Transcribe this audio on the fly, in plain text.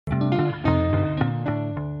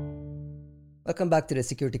Welcome back to the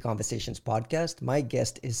Security Conversations podcast. My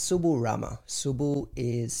guest is Subbu Rama. Subbu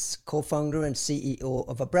is co founder and CEO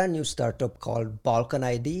of a brand new startup called Balkan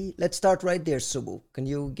ID. Let's start right there, Subbu. Can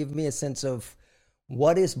you give me a sense of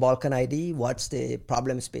what is Balkan ID? What's the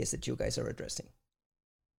problem space that you guys are addressing?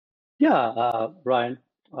 Brian,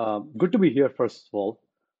 good to be here, first of all.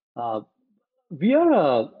 Uh, we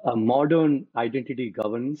are a modern identity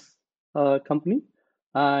governance company,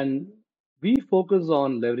 and we focus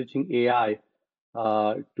on leveraging AI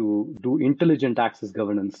to do intelligent access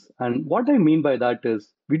governance. And what I mean by that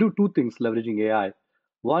is we do two things leveraging AI.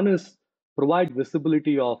 One is provide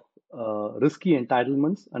visibility of risky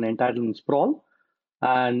entitlements and entitlement sprawl,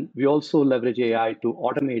 and we also leverage AI to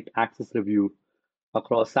automate access review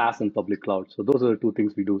across SaaS and public cloud. So those are the two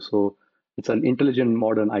things we do. So it's an intelligent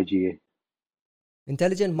modern IGA.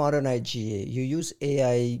 Intelligent Modern IGA, you use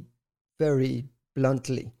AI very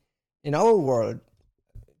bluntly. In our world,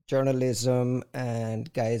 journalism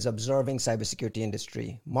and guys observing cybersecurity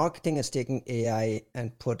industry, marketing has taken AI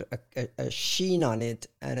and put a sheen on it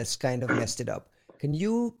and it's kind of messed it up. Can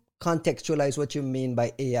you contextualize what you mean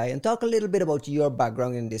by AI and talk a little bit about your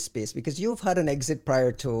background in this space? Because you've had an exit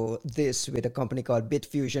prior to this with a company called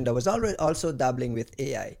Bitfusion that was already also dabbling with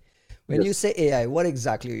AI. When you Yes. say AI, what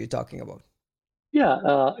exactly are you talking about?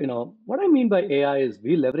 What I mean by AI is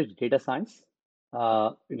we leverage data science,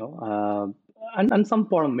 and some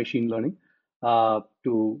form of machine learning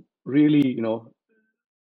to really,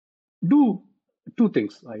 do two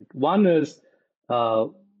things, right? One is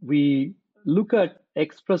we look at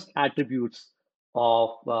expressed attributes of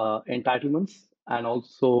entitlements and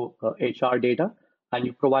also HR data, and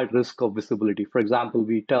you provide risk of visibility. For example,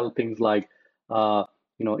 we tell things like,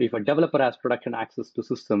 if a developer has production access to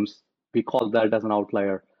systems, we call that as an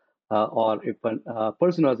outlier. Or if a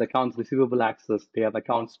person has accounts receivable access, they have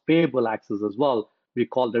accounts payable access as well, we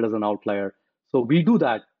call that as an outlier. So we do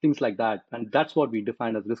that, things like that, and that's what we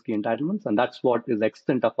define as risky entitlements, and that's what is the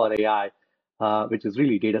extent of our AI, which is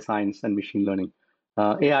really data science and machine learning.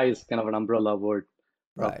 AI is kind of an umbrella word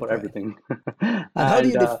Right, for right. everything. And how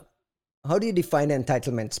do and you how do you define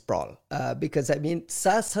entitlement sprawl? Because I mean,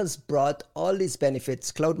 SaaS has brought all these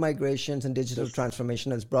benefits. Cloud migrations and digital Yes.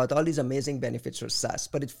 transformation has brought all these amazing benefits for SaaS.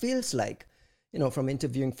 But it feels like, from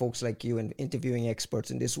interviewing folks like you and interviewing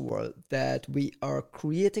experts in this world, that we are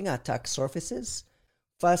creating attack surfaces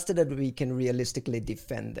faster than we can realistically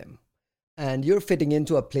defend them. And you're fitting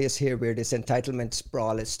into a place here where this entitlement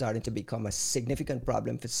sprawl is starting to become a significant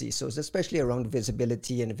problem for CISOs, especially around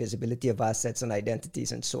visibility and visibility of assets and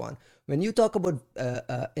identities and so on. When you talk about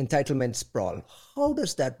entitlement sprawl, how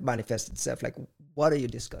does that manifest itself? Like, what are you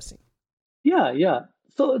discussing? Yeah.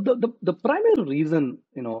 So the primary reason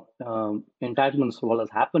entitlement sprawl has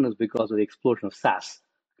happened is because of the explosion of SaaS,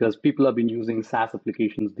 because people have been using SaaS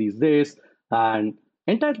applications these days, and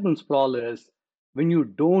entitlement sprawl is when you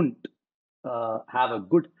don't have a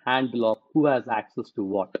good handle of who has access to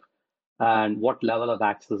what and what level of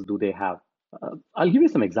access do they have. I'll give you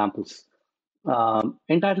some examples.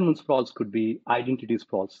 Entitlement sprawls could be identity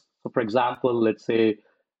sprawls. So, for example, let's say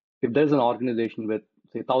if there's an organization with,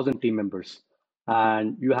 say, 1,000 team members,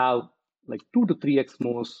 and you have like 2 to 3x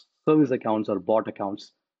more service accounts or bot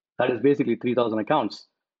accounts, that is basically 3,000 accounts.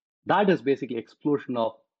 That is basically explosion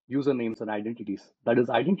of usernames and identities. That is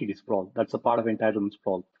identity sprawl. That's a part of entitlement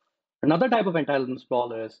sprawl. Another type of entitlement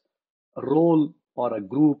sprawl is a role or a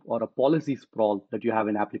group or a policy sprawl that you have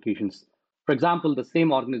in applications. For example, the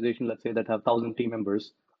same organization, let's say that have 1,000 team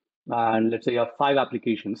members, and let's say you have 5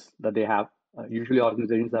 applications that they have. Usually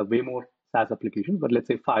organizations have way more SaaS applications, but let's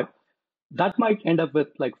say five. That might end up with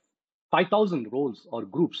like 5,000 roles or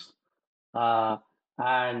groups. Uh,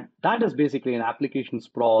 and that is basically an application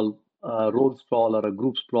sprawl, a role sprawl, or a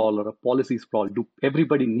group sprawl, or a policy sprawl. Do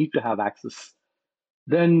everybody need to have access?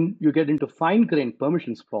 Then you get into fine-grained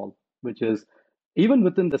permission sprawl, which is even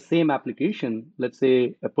within the same application, let's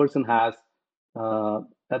say a person has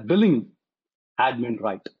a billing admin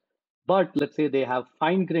right, but let's say they have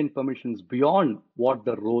fine-grained permissions beyond what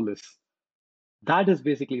the role is. That is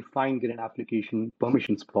basically fine-grained application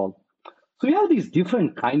permission sprawl. So you have these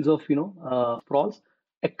different kinds of sprawls.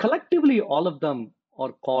 Collectively, all of them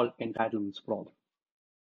are called entitlement sprawl.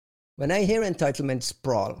 When I hear entitlement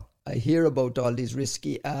sprawl, I hear about all these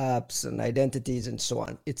risky apps and identities and so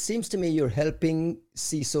on. It seems to me you're helping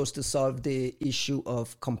CISOs to solve the issue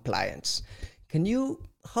of compliance.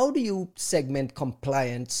 How do you segment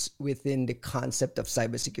compliance within the concept of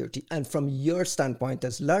cybersecurity? And from your standpoint,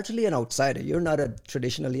 as largely an outsider, you're not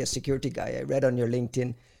traditionally a security guy. I read on your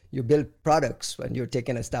LinkedIn, you build products when you're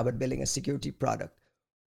taking a stab at building a security product.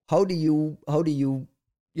 How do you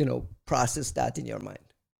process that in your mind?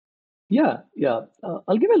 Yeah.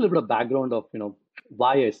 I'll give you a little bit of background of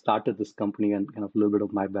why I started this company and kind of a little bit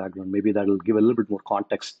of my background. Maybe that'll give a little bit more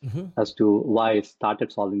context Hmm. as to why I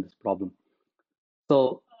started solving this problem.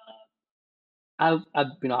 So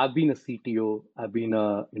I've been a CTO, I've been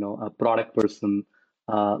a product person,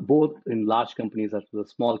 both in large companies as well as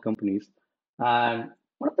small companies. And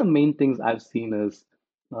one of the main things I've seen is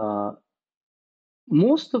uh,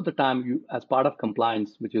 most of the time, you as part of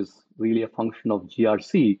compliance, which is really a function of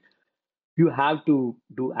GRC, you have to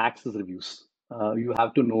do access reviews. You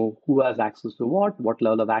have to know who has access to what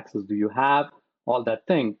level of access do you have, all that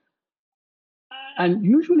thing. And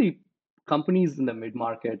usually, companies in the mid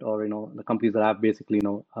market or the companies that I've basically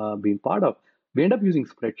been part of, we end up using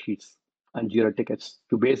spreadsheets and Jira tickets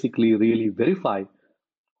to basically really verify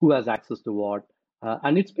who has access to what.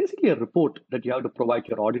 And it's basically a report that you have to provide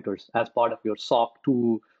your auditors as part of your SOC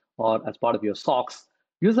 2 or as part of your SOX.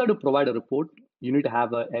 You just have to provide a report. You need to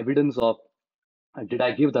have evidence of did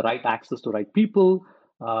I give the right access to right people?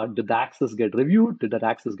 Did the access get reviewed? Did that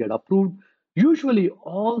access get approved? Usually,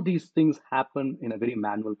 all these things happen in a very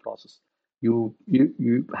manual process. You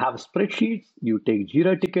have spreadsheets, you take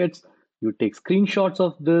Jira tickets, you take screenshots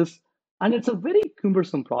of this, and it's a very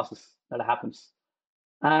cumbersome process that happens.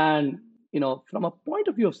 And from a point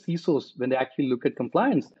of view of CISOs, when they actually look at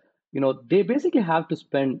compliance, they basically have to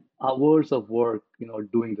spend hours of work,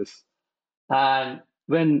 doing this. And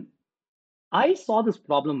when I saw this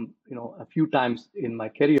problem, a few times in my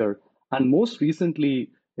career, and most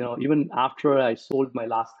recently, even after I sold my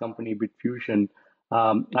last company, Bitfusion,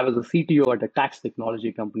 I was a CTO at a tax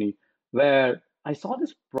technology company where I saw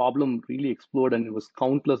this problem really explode, and it was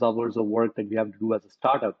countless hours of work that we have to do as a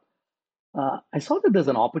startup. I saw that there's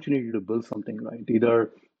an opportunity to build something, right?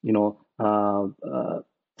 Either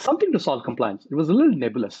something to solve compliance. It was a little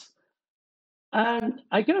nebulous, and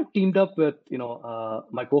I kind of teamed up with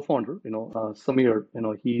my co-founder, Samir.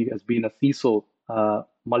 He has been a CISO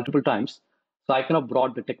multiple times, so I kind of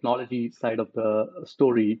brought the technology side of the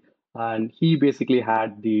story, and he basically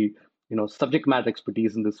had the subject matter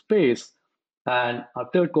expertise in this space. And our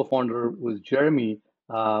third co-founder was Jeremy,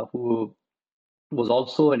 who was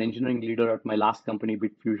also an engineering leader at my last company,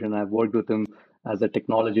 Bitfusion. I've worked with him as a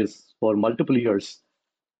technologist for multiple years.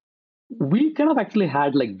 We kind of actually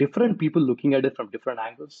had like different people looking at it from different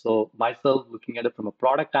angles. So myself looking at it from a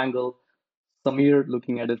product angle, Samir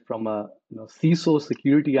looking at it from a CISO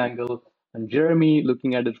security angle, and Jeremy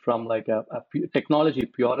looking at it from like a technology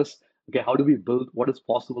purist. Okay, how do we build what is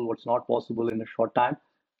possible, what's not possible in a short time?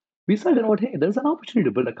 We said, hey, there's an opportunity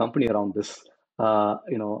to build a company around this.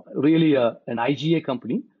 Really an IGA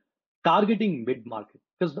company targeting mid market.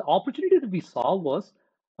 Because the opportunity that we saw was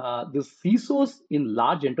the CISOs in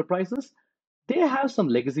large enterprises, they have some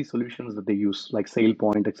legacy solutions that they use, like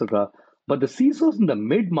SailPoint, etc. But the CISOs in the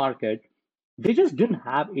mid market, they just didn't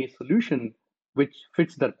have a solution which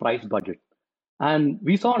fits their price budget. And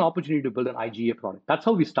we saw an opportunity to build an IGA product. That's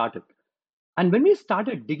how we started. And when we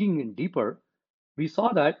started digging in deeper, we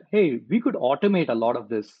saw that, hey, we could automate a lot of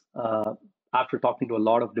this after talking to a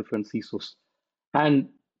lot of different CISOs. And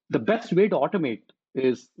the best way to automate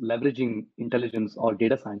is leveraging intelligence or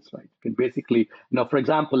data science, right? You can basically, for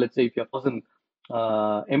example, let's say if you have 1,000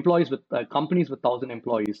 employees with companies with 1,000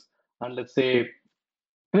 employees, and let's say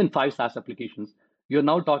even five SaaS applications, you're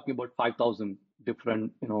now talking about 5,000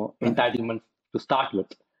 different, Right. entitlements to start with.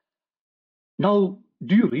 Now,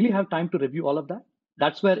 do you really have time to review all of that?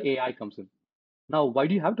 That's where AI comes in. Now, why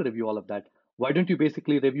do you have to review all of that? Why don't you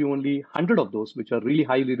basically review only 100 of those, which are really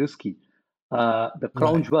highly risky, the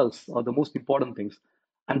crown Right. jewels or the most important things?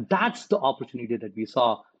 And that's the opportunity that we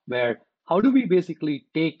saw where how do we basically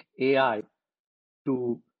take AI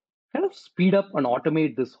to kind of speed up and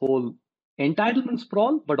automate this whole entitlement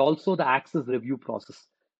sprawl, but also the access review process.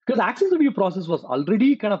 Because access review process was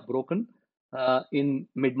already kind of broken in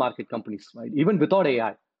mid-market companies, right? Even without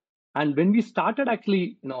AI. And when we started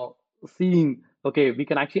actually, seeing, okay, we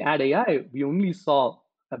can actually add AI, we only saw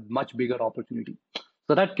a much bigger opportunity.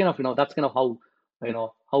 So that kind of, that's kind of how,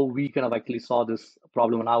 how we kind of actually saw this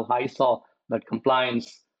problem and how I saw that compliance,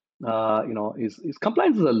 is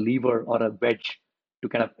compliance is a lever or a wedge to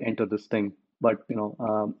kind of enter this thing. But,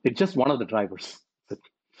 it's just one of the drivers.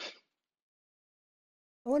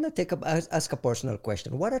 I want to ask a personal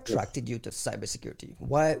question. What Yes. attracted you to cybersecurity?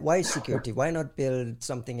 Why security? Why not build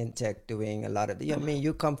something in tech doing a lot of I mean,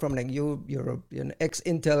 you come from like you're an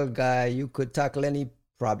ex-Intel guy. You could tackle any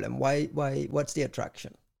problem. What's the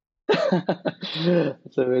attraction?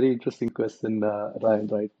 It's a very interesting question, Ryan,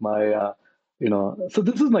 right? So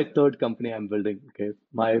this is my third company I'm building. Okay.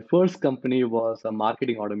 My first company was a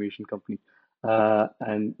marketing automation company.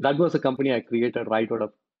 And that was a company I created right out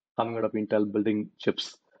of coming out of Intel building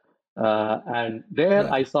chips. And there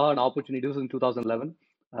Right. I saw an opportunity. This was in 2011.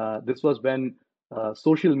 This was when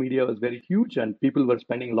social media was very huge and people were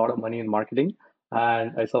spending a lot of money in marketing.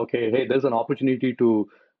 And I saw, okay, hey, there's an opportunity to,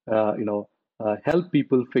 help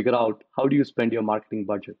people figure out how do you spend your marketing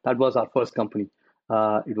budget. That was our first company.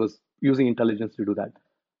 It was using intelligence to do that.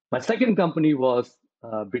 My second company was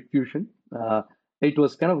Bitfusion. It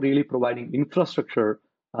was kind of really providing infrastructure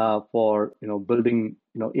for building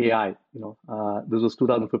AI. This was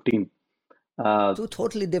 2015. Uh, Two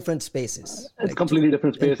totally different spaces, it's like completely two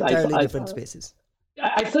different space. entirely different spaces.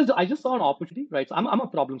 I just saw an opportunity, right? So I'm a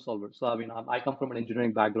problem solver. So I mean, I come from an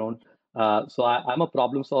engineering background. So I'm a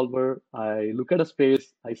problem solver. I look at a space,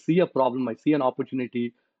 I see a problem, I see an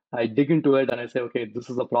opportunity, I dig into it, and I say, okay, this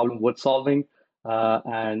is a problem worth solving,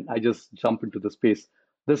 and I just jump into the space.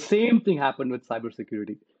 The same thing happened with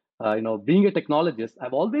cybersecurity. Being a technologist,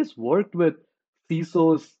 I've always worked with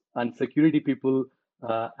CISOs and security people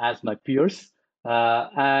as my peers,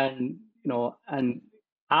 and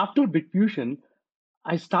after Bitfusion.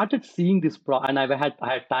 I started seeing and I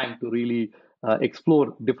had time to really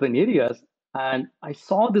explore different areas, and I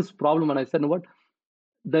saw this problem, and I said, "You know what?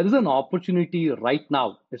 There is an opportunity right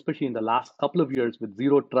now, especially in the last couple of years with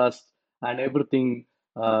zero trust and everything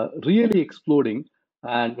really exploding,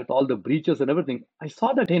 and with all the breaches and everything. I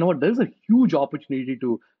saw that there is a huge opportunity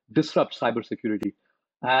to disrupt cybersecurity,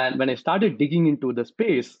 and when I started digging into the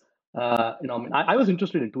space, I was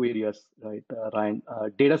interested in two areas, right, Ryan,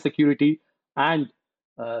 data security and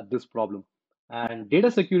this problem. And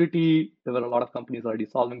data security, there were a lot of companies already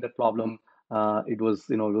solving that problem. It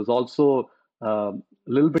was also a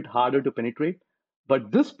little bit harder to penetrate.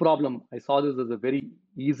 But this problem, I saw this as a very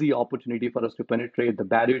easy opportunity for us to penetrate. The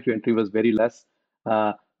barrier to entry was very less.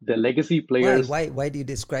 The legacy Why? players, Why do you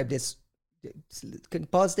describe this? Can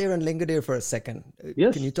pause there and linger there for a second. Can you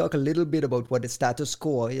yes, talk a little bit about what the status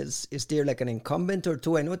quo is? Is there like an incumbent or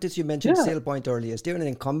two? I noticed you mentioned yeah, SailPoint earlier. Is there an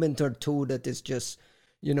incumbent or two that is just,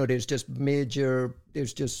 there's just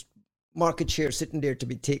market share sitting there to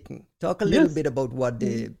be taken? Talk a little yes, bit about what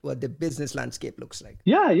the business landscape looks like.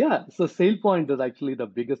 yeah. So SailPoint is actually the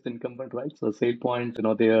biggest incumbent, right? So SailPoint,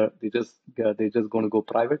 they just going to go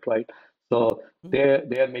private, right? So Hmm.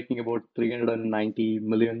 they are making about 390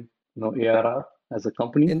 million, ARR as a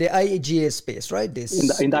company In the IGA space, right? in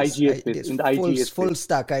the in the IGA space, This in the IGA full space.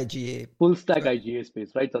 stack IGA, Full stack right? IGA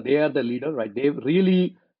space, right? So they are the leader, right? They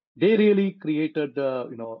really created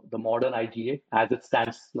the modern IGA as it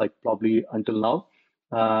stands, like probably until now.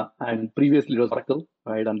 And previously it was Oracle,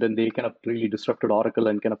 right? And then they kind of really disrupted Oracle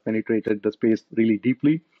and kind of penetrated the space really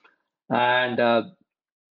deeply. And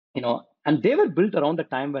and they were built around the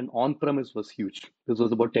time when on-premise was huge. This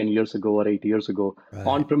was about 10 years ago or 8 years ago. Right.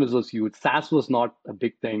 On-premise was huge. SaaS was not a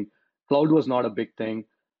big thing. Cloud was not a big thing.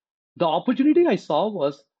 The opportunity I saw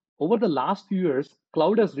was over the last few years,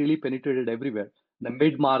 cloud has really penetrated everywhere. The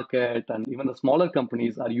mid market and even the smaller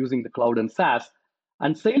companies are using the cloud and SaaS.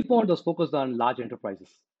 And SailPoint was focused on large enterprises.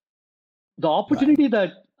 The Right. opportunity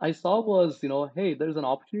that I saw was, hey, there's an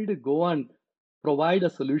opportunity to go and provide a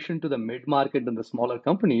solution to the mid market and the smaller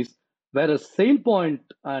companies, whereas SailPoint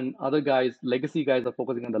and other guys, legacy guys, are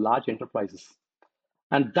focusing on the large enterprises.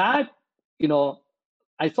 And that, you know,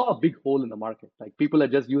 I saw a big hole in the market. Like people are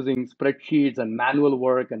just using spreadsheets and manual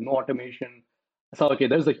work and no automation. I saw, okay,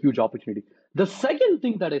 there's a huge opportunity. The second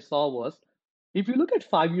thing that I saw was if you look at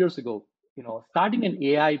 5 years ago, starting an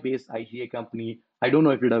AI-based IGA company, I don't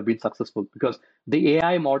know if it would have been successful because the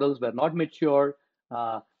AI models were not mature.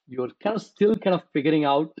 You're kind of still kind of figuring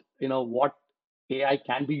out, what AI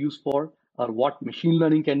can be used for, or what machine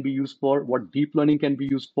learning can be used for, what deep learning can be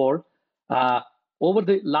used for. Uh, Over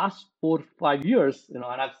the last 4 5 years, and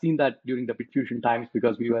I've seen that during the Bitfusion times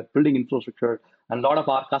because we were building infrastructure and a lot of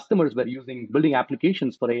our customers were building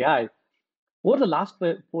applications for AI. Over the last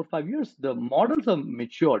 4 5 years, the models have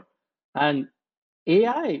matured, and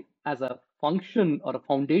AI as a function or a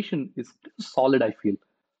foundation is solid, I feel.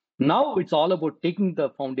 Now it's all about taking the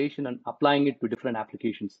foundation and applying it to different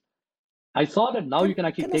applications. I saw that now you Can can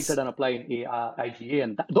actually can I take that s- and apply in IGA,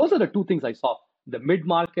 and those are the two things I saw: the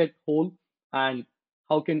mid-market hole and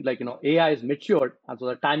how can AI is matured, and so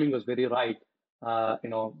the timing was very right,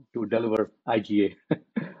 to deliver IGA.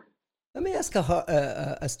 Let me ask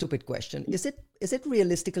a stupid question. Is it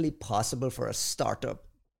realistically possible for a startup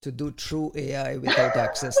to do true AI without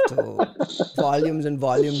access to volumes and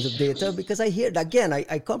volumes of data? Because I hear again,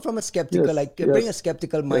 I come from a skeptical, Yes, I bring a yes,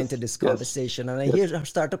 skeptical mind to yes, this yes, conversation, and I yes, hear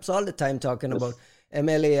startups all the time talking about yes,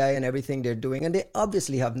 MLAI and everything they're doing, and they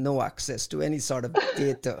obviously have no access to any sort of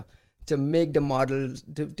data to make the model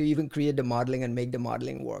to even create the modeling and make the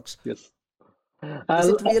modeling works. yes. Is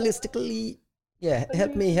I'll, it realistically? Yeah,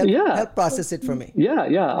 yeah, help process it for me.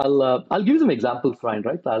 yeah. I'll give you some examples, Ryan.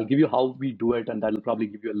 Right? I'll give you how we do it, and that'll probably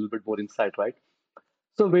give you a little bit more insight, right?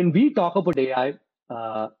 So when we talk about AI,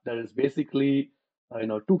 there is basically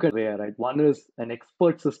two kinds of AI, right? One is an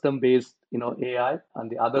expert system based AI, and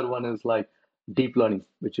the other one is like deep learning,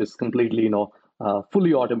 which is completely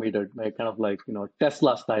fully automated, like kind of like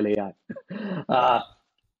Tesla style AI. Uh,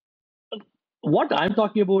 Right. what I'm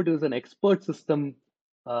talking about is an expert system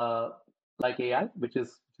uh, like AI, which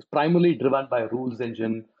is primarily driven by rules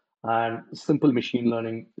engine and simple machine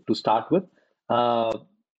learning to start with. Uh,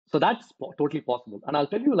 so that's totally possible. And I'll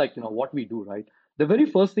tell you, like, what we do, right? The very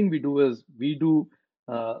first thing we do is we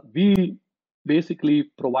basically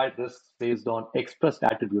provide risks based on expressed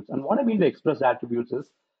attributes. And what I mean by expressed attributes is,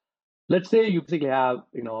 let's say you basically have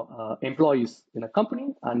employees in a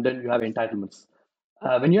company, and then you have entitlements.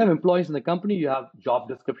 When you have employees in the company, you have job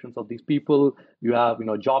descriptions of these people, you have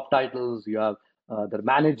job titles, you have their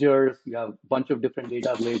managers, you have a bunch of different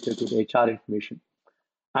data related to the HR information,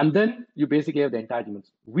 and then you basically have the entitlements.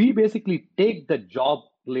 We basically take the job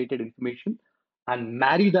related information and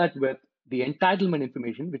marry that with the entitlement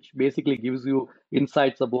information, which basically gives you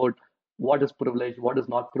insights about what is privileged, what is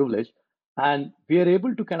not privileged. And we are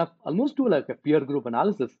able to kind of almost do like a peer group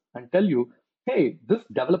analysis and tell you, hey, this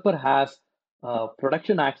developer has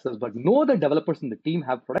production access, but no other developers in the team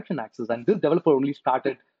have production access. And this developer only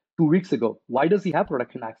started 2 weeks ago. Why does he have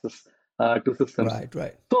production access to systems? Right.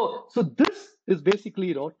 Right. So this is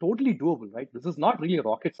basically totally doable, right? This is not really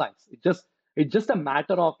rocket science. It's just a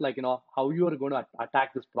matter of like how you are going to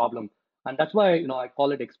attack this problem, and that's why I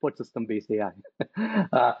call it expert system based AI. uh,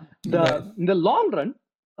 Right. the in the long run,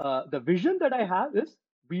 the vision that I have is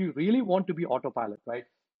we really want to be autopilot, right?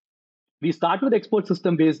 We start with expert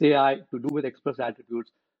system based AI to do with express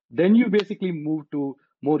attributes. Then you basically move to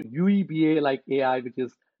more UEBA like AI, which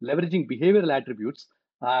is leveraging behavioral attributes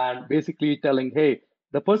and basically telling, hey,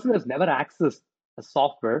 the person has never accessed a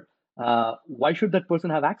software. Why should that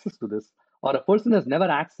person have access to this? Or a person has never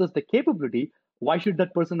accessed the capability. Why should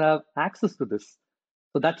that person have access to this?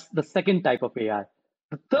 So that's the second type of AI.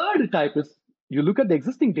 The third type is you look at the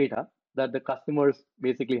existing data that the customers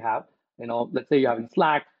basically have. Let's say you have in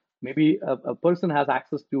Slack, maybe a person has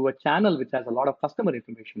access to a channel which has a lot of customer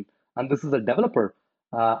information, and this is a developer,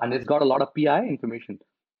 and it's got a lot of PI information.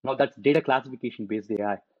 Now that's data classification based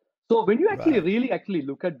AI. So when you actually Right. really actually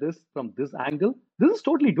look at this from this angle, this is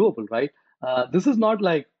totally doable, right? This is not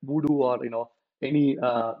like voodoo or any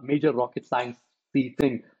major rocket science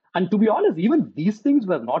thing. And to be honest, even these things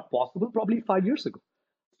were not possible probably 5 years ago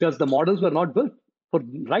because the models were not built. For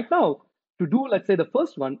right now, to do, let's say, the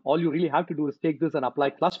first one, all you really have to do is take this and apply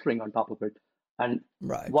clustering on top of it. And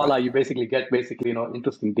Right. voila, Right. you basically get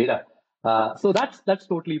interesting data. So that's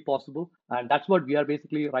totally possible. And that's what we are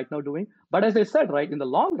basically right now doing. But as I said, right, in the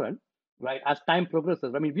long run, right, as time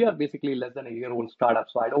progresses, I mean, we are basically less than a year old startup.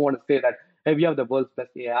 So I don't want to say that, hey, we have the world's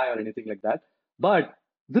best AI or anything like that. But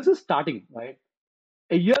this is starting, right?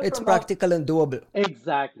 A year It's from now, practical and doable.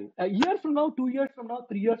 exactly. A year from now, 2 years from now,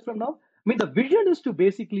 3 years from now, I mean, the vision is to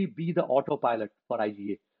basically be the autopilot for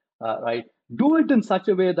IGA, right? Do it in such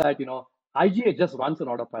a way that, IGA just runs on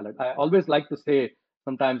autopilot. I always like to say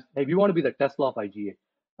sometimes, hey, we want to be the Tesla of IGA.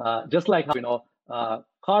 Just like how,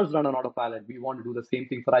 cars run on autopilot, we want to do the same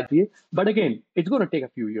thing for IGA. But again, it's going to take a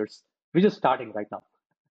few years. We're just starting right now.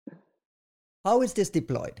 How is this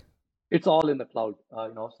deployed? It's all in the cloud,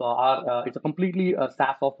 so it's a completely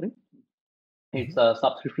SaaS offering. It's Mhm.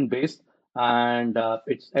 subscription based, and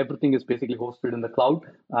it's everything is basically hosted in the cloud.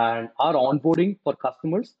 And our onboarding for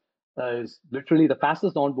customers is literally the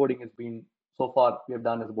fastest onboarding has been so far we have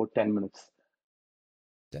done is about 10 minutes.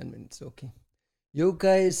 10 minutes. Okay. You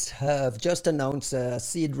guys have just announced a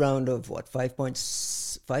seed round of what,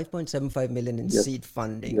 5.75 million in Yes, seed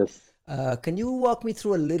funding. yes. Can you walk me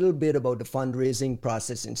through a little bit about the fundraising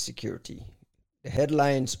process in security? The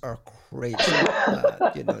headlines are crazy.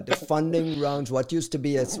 The funding rounds. What used to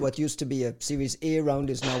be a Series A round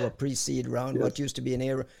is now a pre-seed round. What Yes, used to be an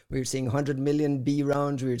A, we're seeing 100 million B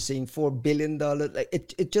rounds. We're seeing $4 billion. Like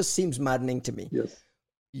it just seems maddening to me. yes,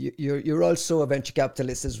 You're also a venture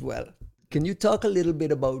capitalist as well. Can you talk a little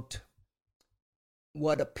bit about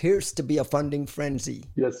what appears to be a funding frenzy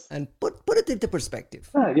yes. and put it into perspective?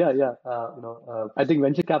 Yeah. I think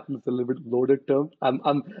venture capital is a little bit loaded term.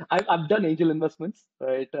 I've done angel investments,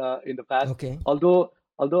 right, in the past. Okay. Although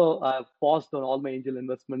I've paused on all my angel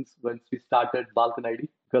investments once we started Balkan ID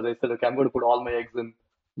because I said, okay, I'm going to put all my eggs in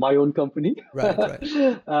my own company. Right.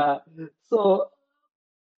 Right. uh, so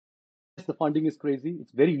the funding is crazy.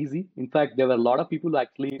 It's very easy. In fact, there were a lot of people who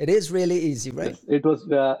actually, It is really easy, right? yes, it was,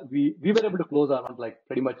 we were able to close around like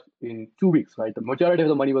pretty much in 2 weeks, right? The majority of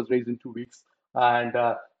the money was raised in 2 weeks. And,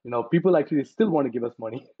 people actually still want to give us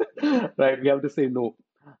money, right? We have to say no.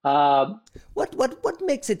 Um, What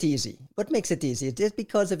makes it easy? What makes it easy? Is it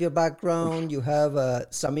because of your background? You have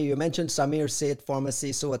Samir. You mentioned Samir Seth,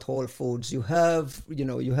 pharmacy, so at Whole Foods. You have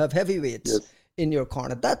heavyweights yes. in your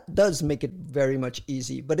corner. That does make it very much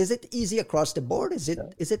easy. But is it easy across the board? Is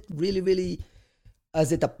it really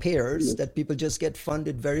as it appears Yes. that people just get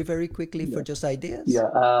funded very very quickly for Yeah. just ideas?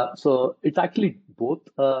 Yeah. So it's actually both,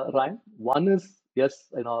 Ryan. One is, yes,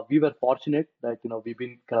 we were fortunate that, we've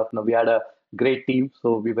been kind of, we had a great team,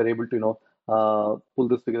 so we were able to, pull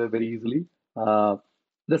this together very easily. Uh,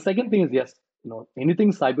 the second thing is, yes,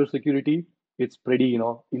 anything cybersecurity, it's pretty,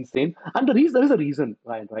 insane. And there is a reason,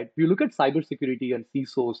 Ryan, right? If you look at cybersecurity and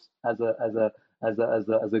CISOs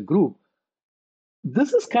as a group,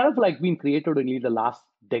 this is kind of like being created only the last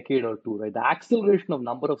decade or two, right? The acceleration of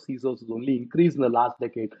number of CISOs has only increased in the last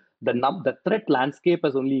decade. The threat landscape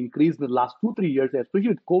has only increased in the last 2 3 years, especially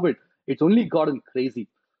with COVID. It's only gotten crazy.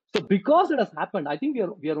 So because it has happened, I think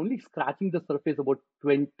we are only scratching the surface about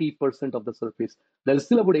 20% of the surface. There is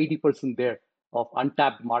still about 80% there of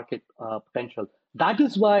untapped market potential. That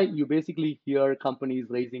is why you basically hear companies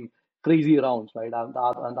raising crazy rounds, right? And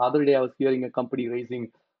the other day I was hearing a company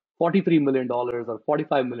raising $43 million or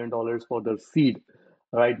 $45 million for their seed,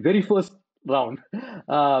 right? Very first round.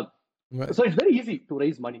 Uh, Right. so it's very easy to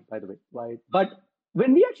raise money, by the way, right? But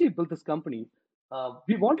when we actually built this company,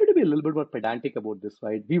 we wanted to be a little bit more pedantic about this,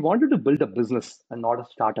 right? We wanted to build a business and not a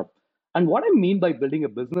startup. And what I mean by building a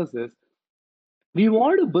business is we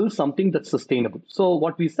wanted to build something that's sustainable. So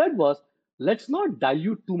what we said was, let's not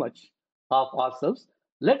dilute too much of ourselves.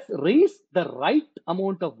 Let's raise the right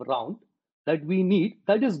amount of round that we need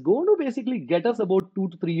that is going to basically get us about 2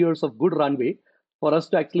 to 3 years of good runway for us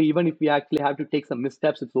to actually, even if we actually have to take some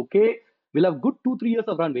missteps, it's okay. We'll have good 2 3 years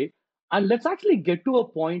of runway. And let's actually get to a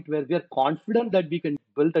point where we are confident that we can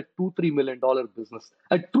build a $2 3 million business,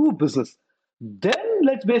 a true business. Then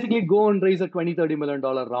let's basically go and raise a 20 30 million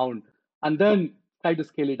dollar round and then try to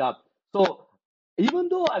scale it up. So even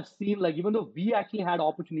though I've seen, like, even though we actually had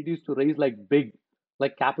opportunities to raise like big,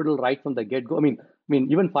 like capital right from the get go. I mean,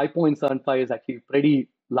 even 5.75 is actually pretty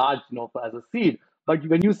large, as a seed. But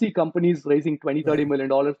when you see companies raising 20 30 Right. million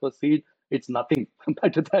dollars per seed, it's nothing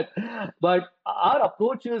compared to that. But our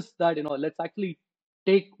approach is that, let's actually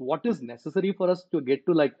take what is necessary for us to get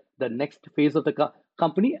to like the next phase of the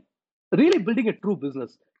company, really building a true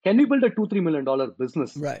business. Can we build a $2 3 million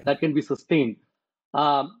business Right. that can be sustained?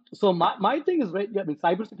 So my thing is, right. Yeah, I mean,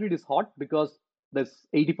 cybersecurity is hot because there's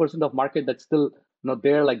 80% of market that's still not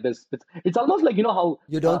there. Like this, it's almost like, how,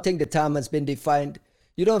 You don't think the time has been defined.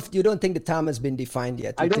 You don't think the time has been defined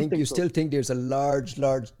yet. I don't You think so. still think there's a large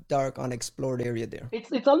dark unexplored area there.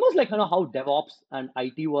 It's almost like, how DevOps and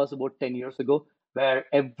IT was about 10 years ago, where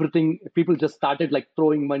everything, people just started like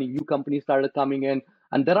throwing money, new companies started coming in,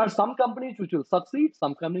 and there are some companies which will succeed,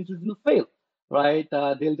 some companies which will fail, right?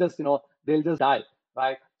 They'll just die,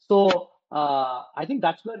 right? So I think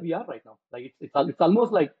that's where we are right now. Like it's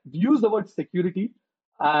almost like use the word security,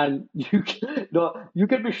 and you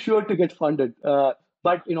can be sure to get funded.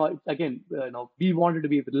 But again, we wanted to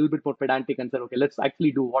be a little bit more pedantic and said, okay, let's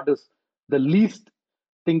actually do what is the least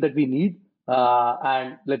thing that we need,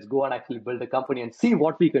 and let's go and actually build a company and see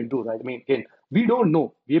what we can do, right? I mean, again, we don't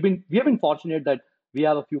know. We have been fortunate that we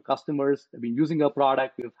have a few customers that have been using our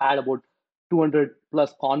product. We've had about 200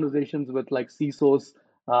 plus conversations with like CISOs.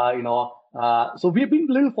 So we've been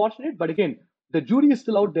a little fortunate, but again, the jury is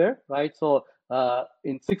still out there, right? So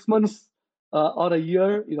in 6 months or a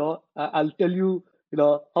year, I'll tell you,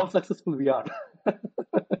 how successful we are.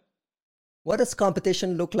 What does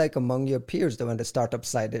competition look like among your peers though on the startup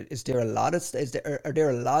side? Is there a lot of are there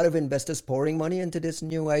a lot of investors pouring money into this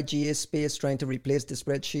new IGA space trying to replace the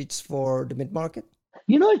spreadsheets for the mid market?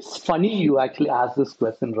 It's funny you actually asked this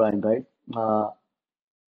question, Ryan, right? Uh,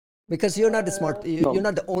 Because you're not the smart you're no,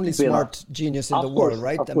 not the only we're not. smart genius in the Of world, course,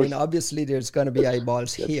 right? of I mean, course. obviously there's going to be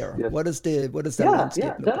eyeballs Yes, here. yes. What does that Yeah, yeah. landscape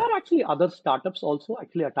There look like? are actually other startups also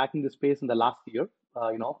actually attacking the space in the last year,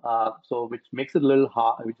 so which makes it a little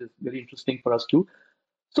hard, which is very interesting for us too.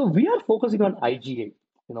 So we are focusing on IGA,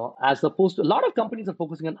 as opposed to a lot of companies are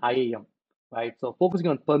focusing on IAM, right? So focusing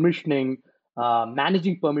on permissioning,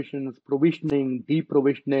 managing permissions, provisioning,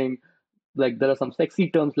 deprovisioning. Like there are some sexy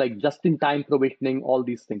terms like just-in-time provisioning, all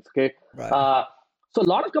these things. Okay, Right. uh, so a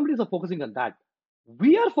lot of companies are focusing on that.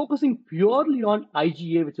 We are focusing purely on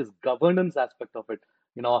IGA, which is governance aspect of it.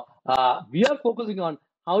 We are focusing on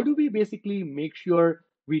how do we basically make sure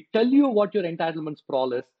We tell you what your entitlement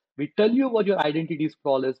sprawl is. We tell you what your identity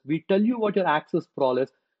sprawl is. We tell you what your access sprawl is.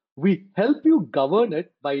 We help you govern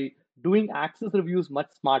it by doing access reviews much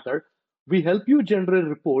smarter. We help you generate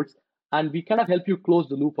reports, and we kind of help you close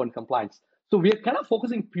the loop on compliance. So we are kind of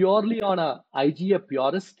focusing purely on a IGA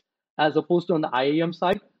purist as opposed to on the IAM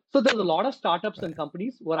side. So there's a lot of startups and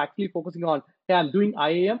companies who are actually focusing on, hey, I'm doing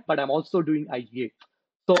IAM, but I'm also doing IGA.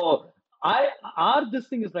 So our this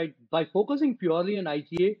thing is right, by focusing purely on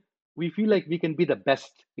IGA, we feel like we can be the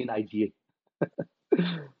best in IGA.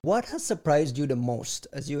 What has surprised you the most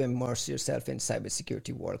as you immerse yourself in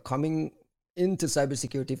cybersecurity world, coming into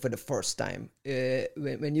cybersecurity for the first time?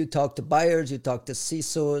 When you talk to buyers, you talk to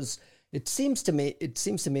CISOs. It seems to me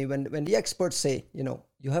when the experts say,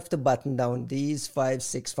 you have to button down these 5,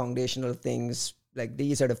 6 foundational things. Like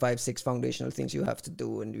these are the 5, 6 foundational things you have to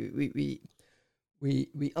do, and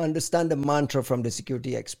we understand the mantra from the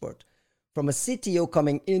security expert. From a CTO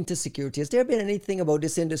coming into security, has there been anything about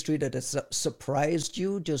this industry that has surprised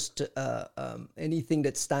you? Just anything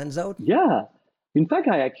that stands out? Yeah. In fact,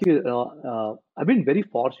 I've been very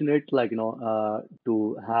fortunate,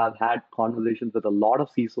 to have had conversations with a lot of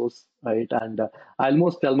CISOs, right? And I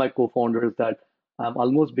almost tell my co-founders that I'm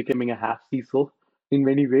almost becoming a half CISO in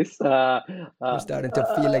many ways. You're starting to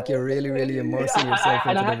feel like you're really, really immersing yourself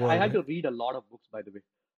And into the I world, had right? to read a lot of books, by the way,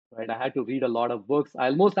 right? I had to read a lot of books. I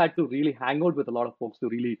almost had to really hang out with a lot of folks to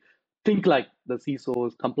really think like the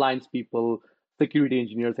CISOs, compliance people, security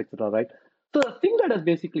engineers, etc. Right? So the thing that has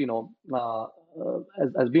basically,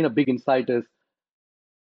 has been a big insight is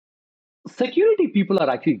security people are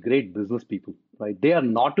actually great business people, right? They are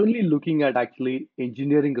not only looking at actually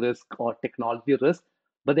engineering risk or technology risk,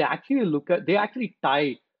 but they actually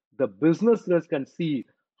tie the business risk and see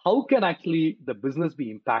how can actually the business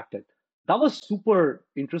be impacted. That was super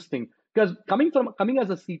interesting because coming as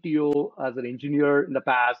a CTO, as an engineer in the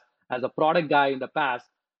past, as a product guy in the past,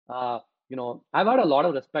 I've had a lot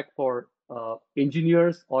of respect for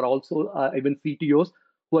engineers or also even CTOs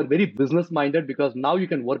who are very business minded, because now you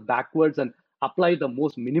can work backwards and apply the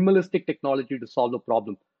most minimalistic technology to solve the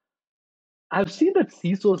problem. I've seen that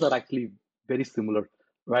CISOs are actually very similar,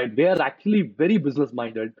 right? They are actually very business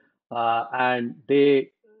minded, and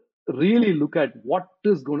they really look at what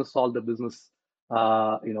is going to solve the business,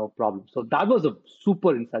 problem. So that was a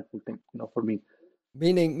super insightful thing, for me.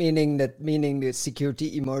 Meaning the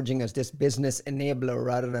security emerging as this business enabler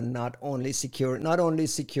rather than not only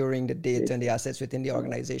securing the data and the assets within the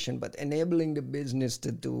organization, but enabling the business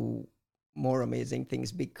to do more amazing things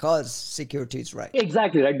because security is right.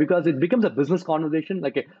 Exactly, right. Because it becomes a business conversation.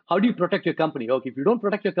 Like, how do you protect your company? Okay, if you don't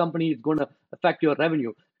protect your company, it's going to affect your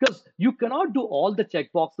revenue, because you cannot do all the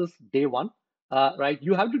check boxes day one, right?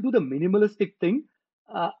 You have to do the minimalistic thing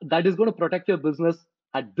that is going to protect your business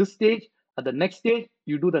at this stage. At the next stage,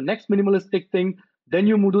 you do the next minimalistic thing, then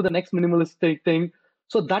you move to the next minimalistic thing.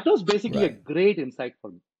 So that was basically a Right. great insight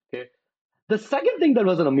for me. Okay. The second thing that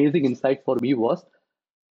was an amazing insight for me was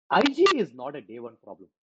IGA is not a day one problem.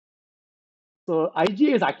 So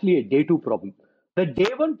IGA is actually a day two problem. The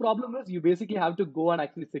day one problem is you basically have to go and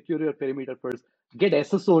actually secure your perimeter first, get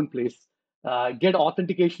SSO in place, get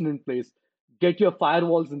authentication in place, get your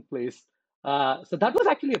firewalls in place. So that was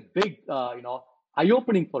actually a big, eye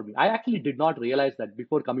opening for me. I actually did not realize that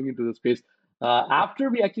before coming into the space. After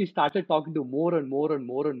we actually started talking to more and more and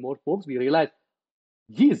more and more folks, we realized,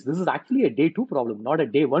 geez, this is actually a day two problem, not a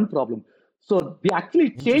day one problem. So we actually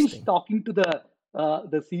changed Interesting. talking to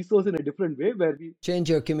the CISOs in a different way, where we Change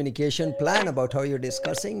your communication plan about how you're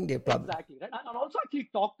discussing the problem. exactly right, and also actually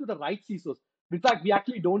talk to the right CISOs. In fact, we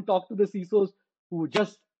actually don't talk to the CISOs who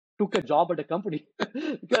just took a job at a company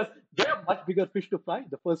because they're much bigger fish to fry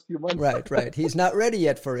the first few months. Right, right. He's not ready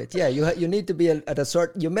yet for it. Yeah, you need to be at a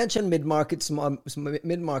certain. You mentioned mid market,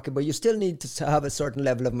 mid market, but you still need to have a certain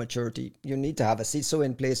level of maturity. You need to have a CISO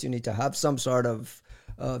in place. You need to have some sort of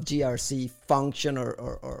GRC function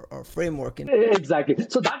or framework in. Exactly.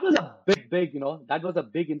 So that was a big, that was a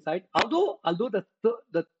big insight. Although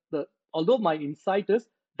although my insight is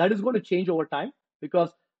that is going to change over time,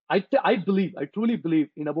 because I truly believe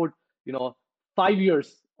in about 5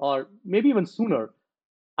 years or maybe even sooner.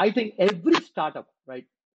 I think every startup, right?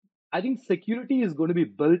 I think security is going to be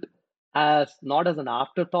built as not as an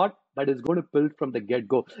afterthought, but it's going to build from the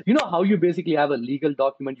get-go. You know how you basically have a legal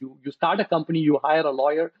document. You start a company, you hire a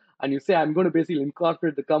lawyer, and you say, I'm going to basically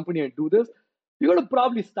incorporate the company and do this. You're going to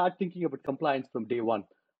probably start thinking about compliance from day one.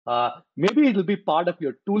 Maybe it'll be part of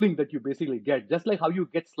your tooling that you basically get, just like how you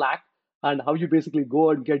get Slack and how you basically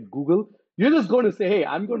go and get Google. You're just going to say, hey,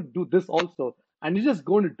 I'm going to do this also. And you're just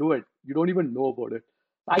going to do it. You don't even know about it.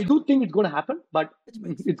 I do think it's going to happen, but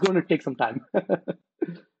it's going to take some time.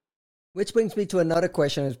 Which brings me to another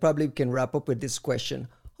question, and probably we can wrap up with this question.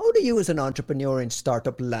 How do you as an entrepreneur in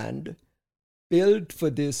startup land build for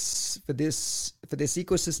this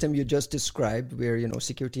ecosystem you just described, where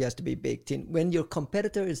security has to be baked in, when your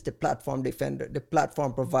competitor is the platform defender, the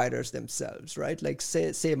platform providers themselves, right? Like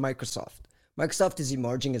say Microsoft. Microsoft is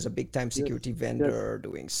emerging as a big time security vendor,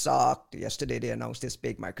 doing SOC. Yesterday they announced this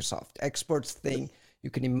big Microsoft experts thing. You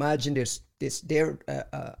can imagine you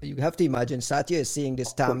have to imagine Satya is seeing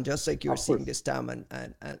this TAM just like you're seeing this TAM, and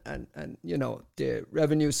the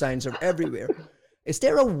revenue signs are everywhere. Is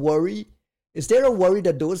there a worry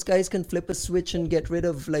that those guys can flip a switch and get rid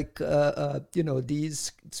of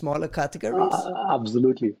these smaller categories?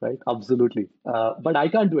 Absolutely, right? Absolutely. But I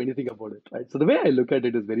can't do anything about it, right? So the way I look at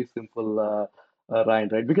it is very simple, Ryan,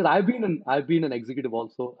 right? Because I've been an executive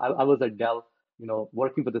also. I was at Dell,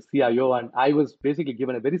 working for the CIO, and I was basically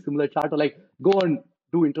given a very similar charter, like go and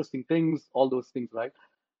do interesting things, all those things, right?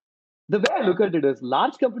 The way I look at it is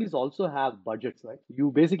large companies also have budgets, right?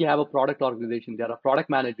 You basically have a product organization, there are product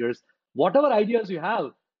managers, whatever ideas you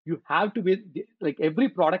have to be like every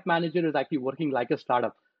product manager is actually working like a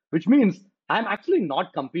startup, which means I'm actually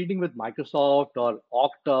not competing with Microsoft or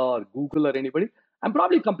Okta or Google or anybody. I'm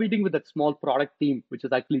probably competing with that small product team, which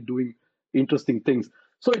is actually doing interesting things.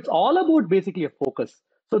 So it's all about basically a focus.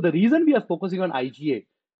 So the reason we are focusing on IGA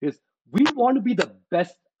is we want to be the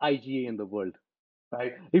best IGA in the world,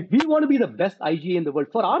 right? If we want to be the best IGA in the world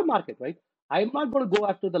for our market, right? I'm not going to go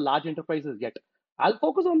after the large enterprises yet. I'll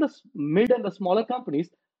focus on the mid and the smaller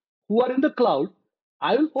companies who are in the cloud.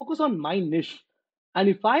 I will focus on my niche. And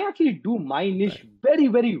if I actually do my niche very,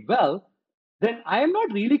 very well, then I am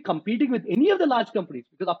not really competing with any of the large companies,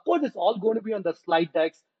 because of course it's all going to be on the slide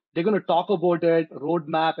decks. They're going to talk about it,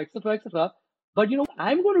 roadmap, etc., etc. But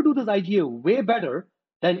I'm going to do this IGA way better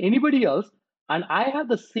than anybody else, and I have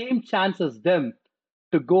the same chance as them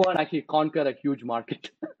to go and actually conquer a huge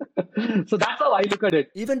market. So that's how I look at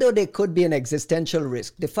it. Even though they could be an existential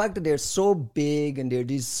risk, the fact that they're so big and they're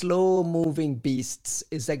these slow moving beasts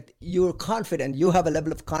is like you're confident. You have a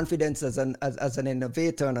level of confidence as an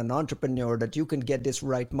innovator and an entrepreneur that you can get this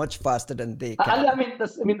right much faster than they can.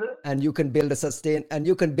 And you can build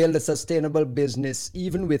a sustainable business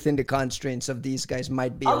even within the constraints of these guys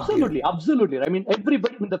might be. Absolutely. I mean,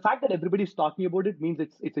 the fact that everybody's talking about it means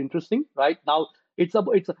it's interesting, right? Now you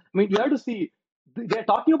have to see, they're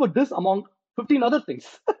talking about this among 15 other things,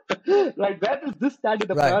 right? Where does this stand in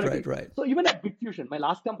the priority? Right. So even at BitFusion, my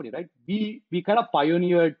last company, right? We kind of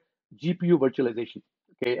pioneered GPU virtualization.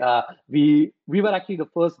 Okay, we were actually the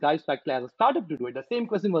first guys to actually as a startup to do it. The same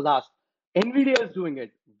question was asked. NVIDIA is doing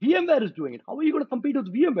it. VMware is doing it. How are you going to compete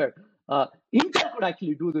with VMware? Intel could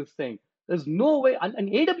actually do this thing. There's no way, and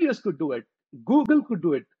AWS could do it. Google could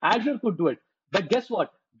do it. Azure could do it. But guess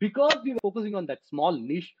what? Because we were focusing on that small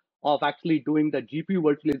niche of actually doing the GPU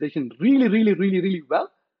virtualization really, really, really, really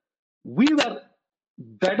well, we were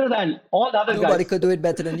better than all the other guys. Nobody could do it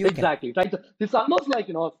better than you exactly, can. Right? So it's almost like,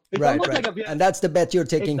 it's almost like and that's the bet you're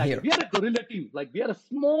taking here. We are a guerrilla team. Like we are a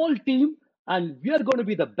small team and we are going to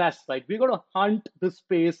be the best, right? We're going to hunt the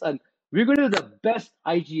space and we're going to do the best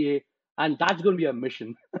IGA, and that's going to be a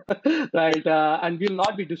mission, right? And we'll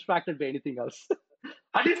not be distracted by anything else.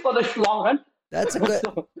 At least for the long run. That's a good.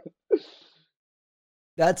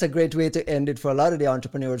 That's a great way to end it for a lot of the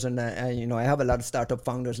entrepreneurs. And, I have a lot of startup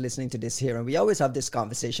founders listening to this here. And we always have this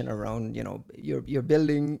conversation around, you're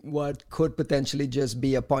building what could potentially just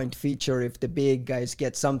be a point feature if the big guys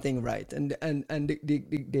get something right. And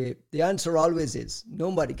the answer always is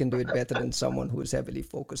nobody can do it better than someone who is heavily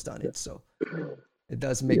focused on it. So it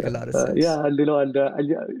does make a lot of sense.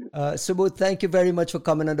 Subodh, thank you very much for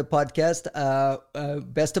coming on the podcast.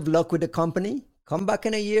 Best of luck with the company. Come back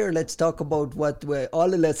in a year. Let's talk about all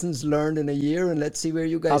the lessons learned in a year, and let's see where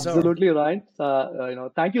you guys are. Absolutely, Ryan.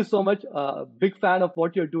 Thank you so much. Big fan of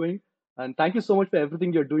what you're doing, and thank you so much for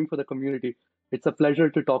everything you're doing for the community. It's a pleasure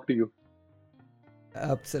to talk to you.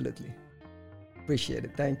 Absolutely. Appreciate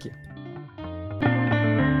it. Thank you.